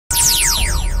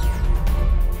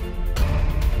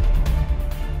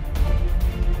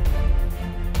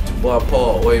boy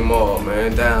Parkway Marc,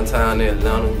 man, downtown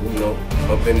Atlanta, you know,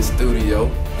 up in the studio,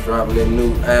 dropping that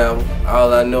new album.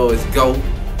 All I know is go.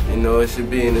 You know, it should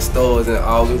be in the stores in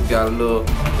August. Got a little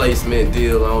placement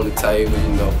deal on the table,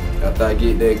 you know. After I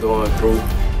get that going through,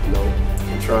 you know,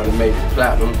 I'm trying to make it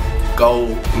platinum, gold,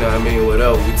 you know what I mean,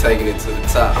 whatever. We taking it to the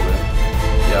top, man.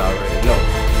 Y'all already know.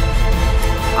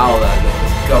 All I know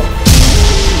is go.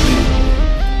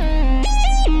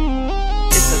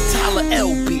 It's a Tyler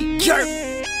LB jerk.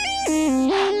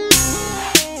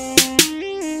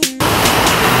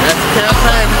 That's the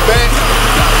campaign, we back.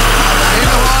 Ain't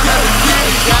no harm at the kid.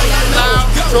 You gotta get loud,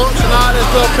 trucks and all that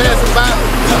stuff passing by.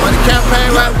 But the campaign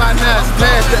right about now is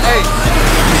smash the 8.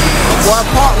 Boy,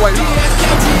 Parkway.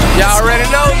 Y'all already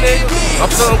know, nigga. I'm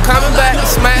coming back to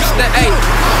smash the 8.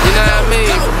 You know what I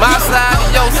mean? From my side to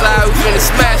your side, we finna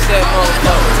smash that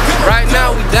motherfucker. Right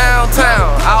now, we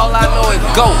downtown. All I know is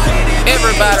go.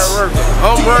 Everybody working.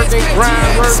 I'm working,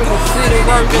 grind working, the city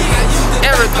working,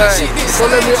 everything. So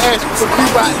let me ask you, for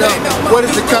people out there, what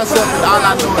is the concept of all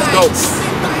I know is go?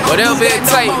 Whatever it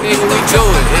takes, nigga, we do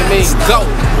it. It means go.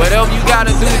 Whatever you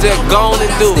gotta do, just go on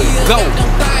and do it. Go.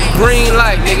 Green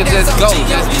light, nigga, just go.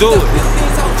 Just do it.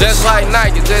 Just like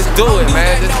Nike, just do it,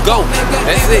 man. Just go.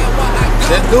 That's it.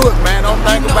 Just do it, man. Don't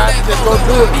think about it. Just go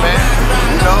do it, man.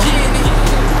 You know?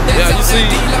 Yeah, you see,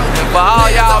 and for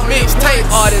all y'all mixtape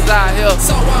artists out here,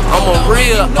 I'm a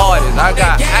real artist. I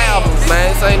got albums,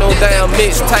 man. This ain't no damn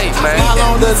mixtape, man. How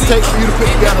long does it take for you to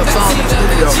put together a song in the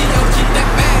studio?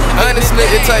 Honestly,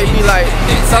 it take me like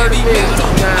 30 minutes,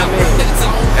 you know what I mean?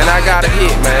 And I got a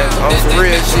hit, man, on some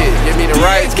real shit. Give me the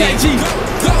right beat,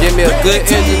 give me a good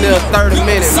engineer, 30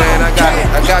 minutes, man. I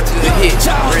got you the hit,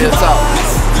 real talk.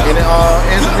 Any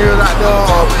engineers out there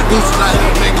or producers out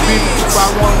there making beats you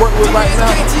probably want to work with right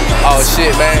now? Oh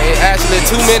shit, man, it actually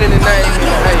too many to name.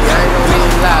 Hey, I ain't gonna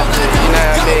even lie to you, you know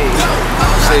what I mean?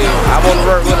 Shit, I want to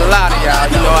work with a lot of y'all.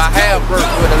 You know, I have worked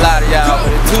with a lot of y'all,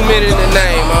 but it's too many to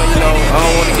name. You know, I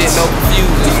don't want to get no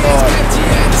confusion.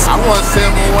 I want to send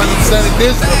them one of them Sunny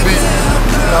Digital beats.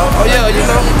 You know? Oh yeah, you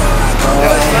know.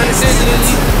 Sunny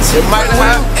Digital, it might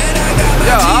win.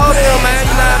 Yeah, all them, man.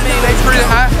 You know what I mean? They pretty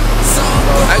hot.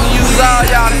 I can use all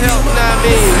y'all to help. You know what I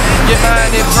mean? Get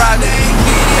behind that project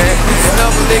and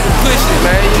help a nigga push it,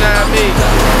 man. You know what I mean?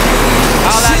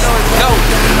 All I know is go.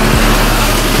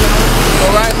 So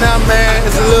right now, man,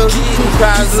 it's a little too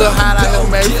crowded, it's a little hot out here,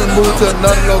 man. We finna move to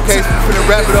another location. We finna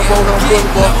wrap it up over on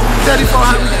Boulevard.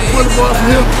 3400 Boulevard from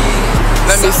here.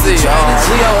 Let me see.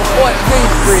 We on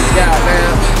 14th Street,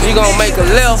 goddamn. You gonna make a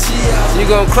left. You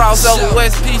gonna cross over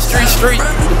West Peachtree Street,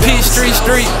 to Peachtree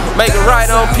Street, make a right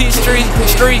on Peachtree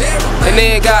Street, and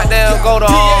then goddamn go to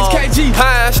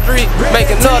Pine Street, make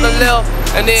another left,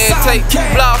 and then take 2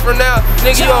 blocks from now.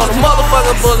 Nigga, you on the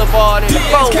motherfucking boulevard in the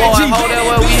 4 ward. Hold that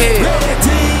where we head.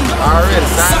 Already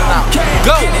signing out.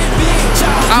 Go.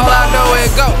 All I know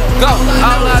is go. Go.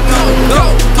 All I know is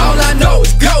go. All I know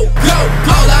is go, go.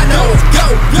 All I know is go,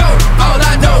 go. All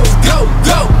I know is go,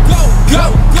 go, go,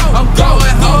 go. I'm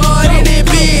going hard in it,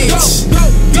 bitch.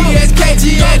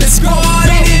 DSKG and the squad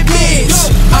in it,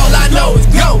 bitch. All I know is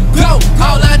go, go.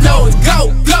 All I know is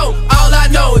go, go. All I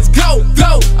know is go,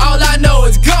 go. All I know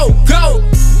is go, go,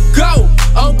 go.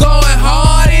 I'm going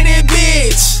hard in it,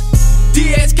 bitch.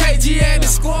 DSKG and the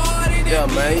squad in it. Yeah,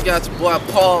 man, you got your boy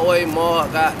Parkway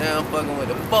Marc, goddamn fucking with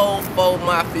the 4-4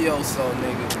 MAFIOSO,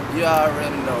 nigga. You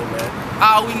already know, man.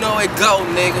 All we know is go,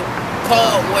 nigga.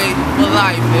 Parkway for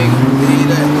life, nigga.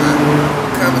 Believe that, man.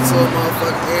 Coming to a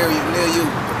motherfucking area near you,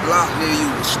 a block near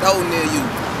you, a store near you.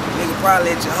 Nigga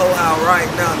probably at your whole house right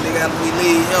now, nigga, after we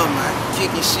leave him, man.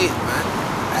 Kicking shit, man.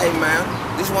 Hey, man.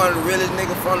 This one of the realest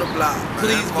niggas from the block, man.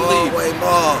 Please believe. Parkway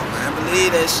Marc, man.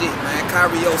 Believe that shit, man.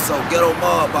 Carioso, ghetto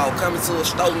mob ball. Coming to a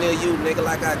store near you, nigga,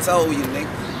 like I told you,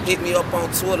 nigga. Hit me up on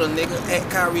Twitter, nigga, at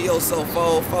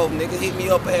Carioso44, nigga. Hit me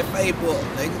up at Facebook,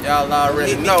 nigga. Y'all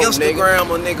already Hit me know, Instagram,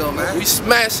 nigga. nigga, man. We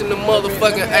smashing the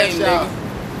motherfucking A, nigga.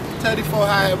 34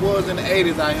 how it was in the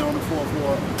 80s out here on the 4th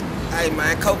ward. Hey,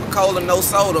 man, Coca-Cola, no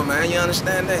soda, man. You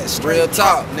understand that? Straight Real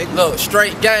talk, nigga. Look,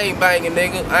 straight gang banging,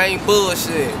 nigga. I ain't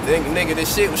bullshit. Nigga,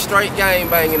 this shit was straight gang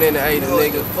banging in the 80s, nigga.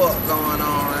 What the fuck going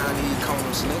on around these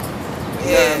corners, nigga?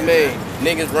 You know what I mean?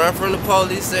 Niggas run from the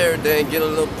police every day and get a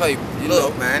little paper, you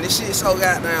Look, know. man, this shit so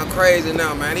goddamn crazy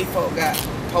now, man. These folk got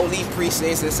police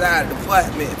precincts inside the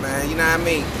department, man. You know what I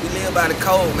mean? We live by the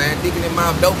code, man. Digging in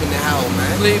my dope in the house,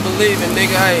 man. Believe it,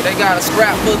 nigga. Hey, they got a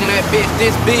scrapbook in that bitch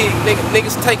this big, nigga.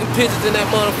 Niggas taking pictures in that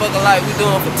motherfucker like we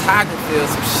doing photography or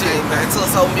some shit. Hey, man, I took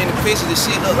so many pictures, the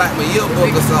shit look like my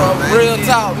yearbook or something, man. Real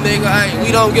talk, nigga. Hey,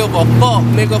 we don't give a fuck,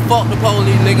 nigga. Fuck the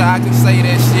police, nigga. I can say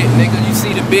that shit, nigga. You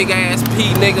see the big ass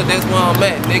P, nigga. That's where I'm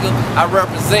at, nigga. I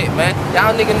represent, man.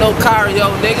 Y'all nigga know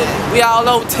Cario, nigga. We all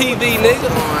over TV,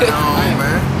 nigga.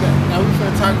 Man. Now we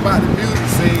finna talk about the music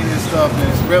scene and stuff, and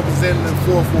it's representing the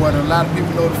 4-4, and a lot of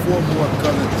people know the 4-4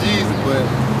 because of Jesus, but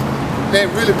they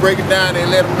really break it down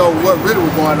and let them know what really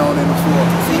was going on in the 4.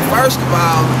 See, first of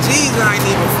all, Jesus ain't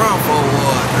even from 4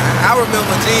 Ward, man. I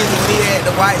remember Jesus when he had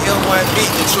the white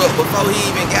L150 truck before he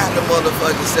even got the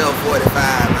motherfucking 745,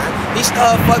 man. He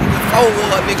started fucking with 4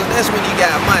 Ward, nigga. That's when he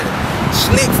got money.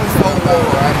 Slick from 4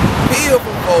 Ward, Peel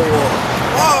from 4 Ward.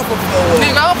 All from 4 Ward.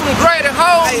 Nigga, I'm from Greater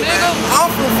Home, hey, nigga. Man, I'm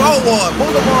from 4 Ward.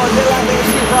 Boulevard, just like that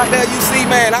shit right there. You see,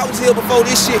 man, I was here before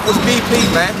this shit was BP,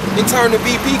 man. It turned to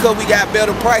BP because we got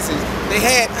better prices. They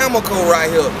had Amoco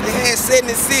right here. They had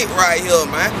 76 right here,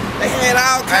 man. They had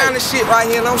all kind of shit right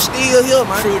here, and I'm still here,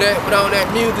 man. True that, but on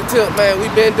that music tip, man, we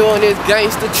been doing this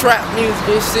gangster trap music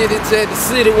and shit. It's the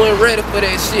city wasn't ready for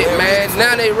that shit, man.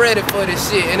 Now they ready for this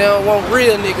shit, and they don't want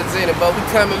real niggas in it, but we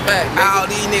coming back, nigga. All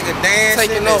these niggas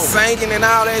dancing and singing and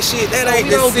all that shit. That ain't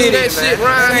the city, man. Shit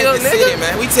right that ain't the city,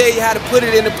 man. We tell you how to put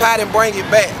it in the pot and bring it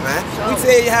back, man. We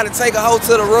tell you how to take a hoe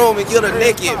to the room and get her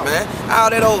naked, man. All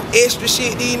that old extra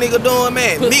shit these niggas doing,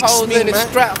 man. Mix me, in the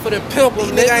strap for the pimple,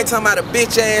 nigga. Ain't talking about a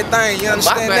bitch ass thing. You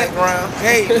understand that?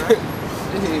 Hey,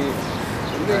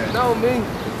 nigga know me.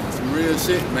 Some real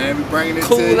shit, man. We bringing it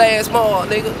cool to you. ass mall,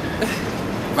 nigga.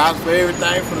 Vouch for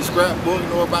everything from the scrapbook. You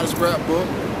know about the scrapbook.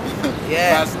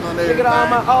 Yeah. Look at all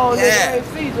my old nigga ain't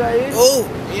CJ. Ooh,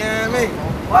 you know what I mean?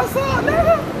 What's up,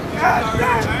 nigga? God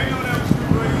damn.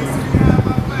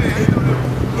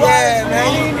 Yeah, man.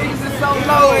 These niggas is so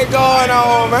low. What's going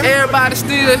on, man? Everybody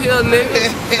still here,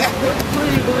 nigga.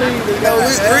 Please believe it.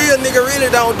 Real nigga really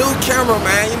don't do camera,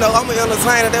 man. You know, I'm an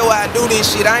entertainer. That's why I do this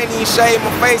shit. I ain't even shaved my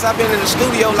face. I've been in the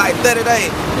studio like 30 days.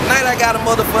 Tonight I got a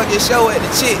motherfucking show at the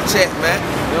Chit Chat, man.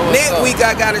 Next week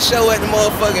I got a show at the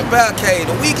motherfucking Parkway.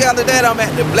 The week after that I'm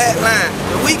at the Black Line.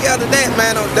 The week after that,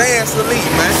 man, I'm Dance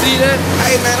Elite, man. See that?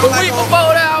 Hey, man, the week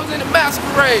before that I was in the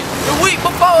Masquerade. The week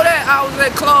before that I was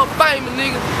at Club Famous,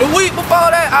 nigga. The week before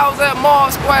that I was at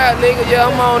Mall Square, nigga. Yeah,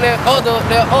 I'm on that other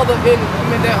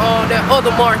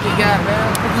market guy, man.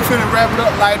 We finna wrap it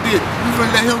up like this. We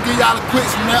finna let him give y'all a quick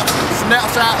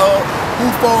snapshot of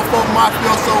who 4-4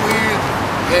 Mafioso is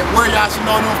and where y'all should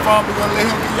know them from. We're gonna let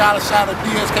him give y'all a shot of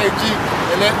DSKG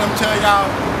and let them tell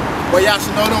y'all where y'all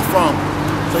should know them from.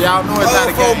 So y'all know it's not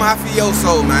a game. 4-4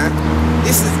 Mafioso, man.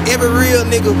 This is every real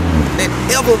nigga that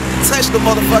ever touched the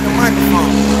motherfucking microphone.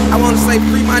 I want to say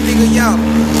free my nigga y'all.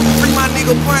 Free my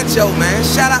nigga Poncho, man.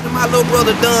 Shout out to my little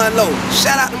brother Don Low.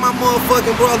 Shout out to my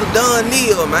motherfucking brother Don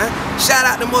Neal, man. Shout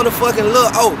out to motherfucking Lil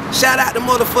O. Shout out to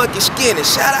motherfucking Skinny.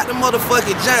 Shout out to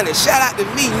motherfucking Johnny. Shout out to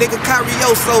me, nigga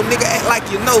Carioso, nigga. Act like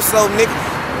you know so, nigga.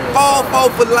 4-4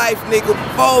 for life, nigga.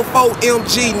 4-4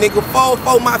 MG, nigga.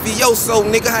 4-4 Mafioso,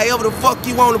 nigga. However the fuck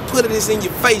you want to put it is in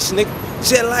your face, nigga.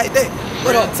 Shit like that.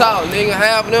 What up, talk, nigga?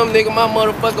 Half of them, nigga, my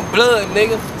motherfucking blood,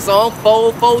 nigga. So I'm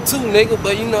 4-4 too, nigga.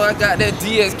 But you know I got that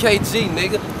DSKG,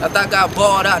 nigga. I thought I got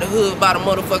barred out the hood by the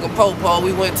motherfucking po-po.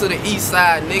 We went to the east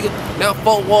side, nigga. Now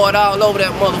 4 Ward all over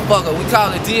that motherfucker. We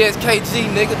call it DSKG,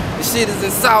 nigga. The shit is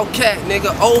in South Cat,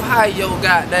 nigga. Ohio,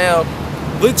 goddamn.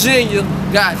 Virginia,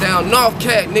 goddamn. North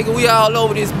Cat, nigga. We all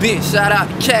over this bitch. Shout out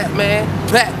to Cat, man.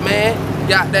 Batman,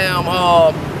 goddamn,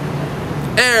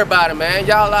 everybody, man.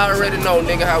 Y'all already know,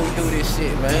 nigga, how we do this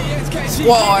shit, man.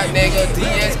 Squad, nigga.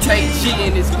 DSKG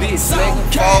in this bitch, nigga.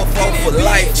 4-4 for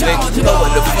life, nigga. You know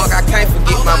what the fuck? I can't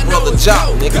forget my brother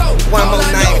Jock, nigga. One more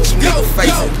name that you nigga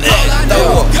facing.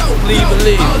 Throw up.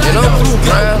 Believe. And I'm through,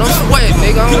 Brian. I'm sweating,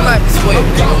 nigga. I don't like to sweat,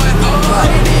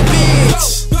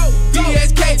 nigga.